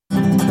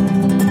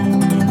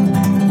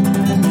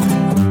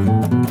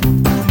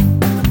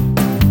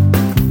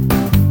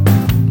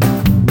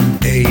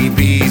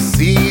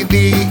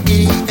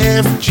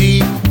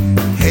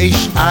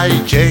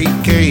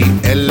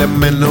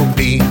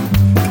H-I-J-K-L-M-N-O-P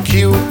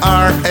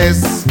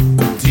Q-R-S-T-U-V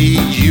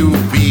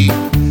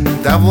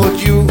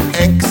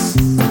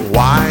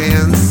W-X-Y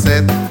and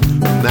Z.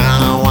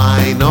 Now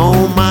I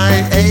know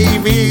my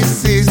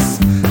ABCs.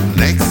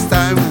 Next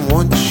time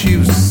won't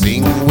you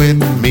sing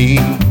with me?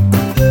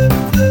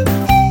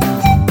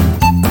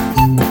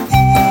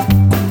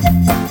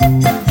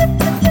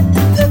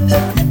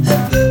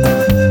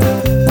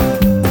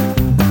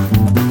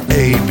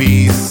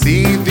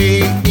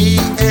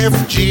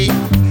 A-B-C-D-E-F-G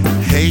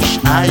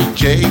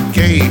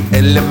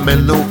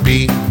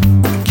H-I-J-K-L-M-N-O-P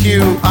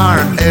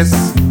Q-R-S-T-U-V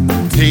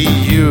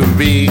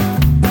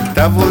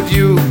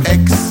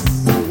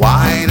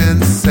W-X-Y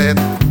and Z.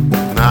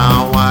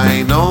 Now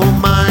I know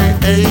my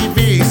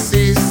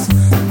ABCs.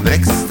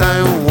 Next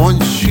time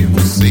won't you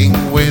sing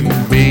with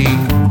me?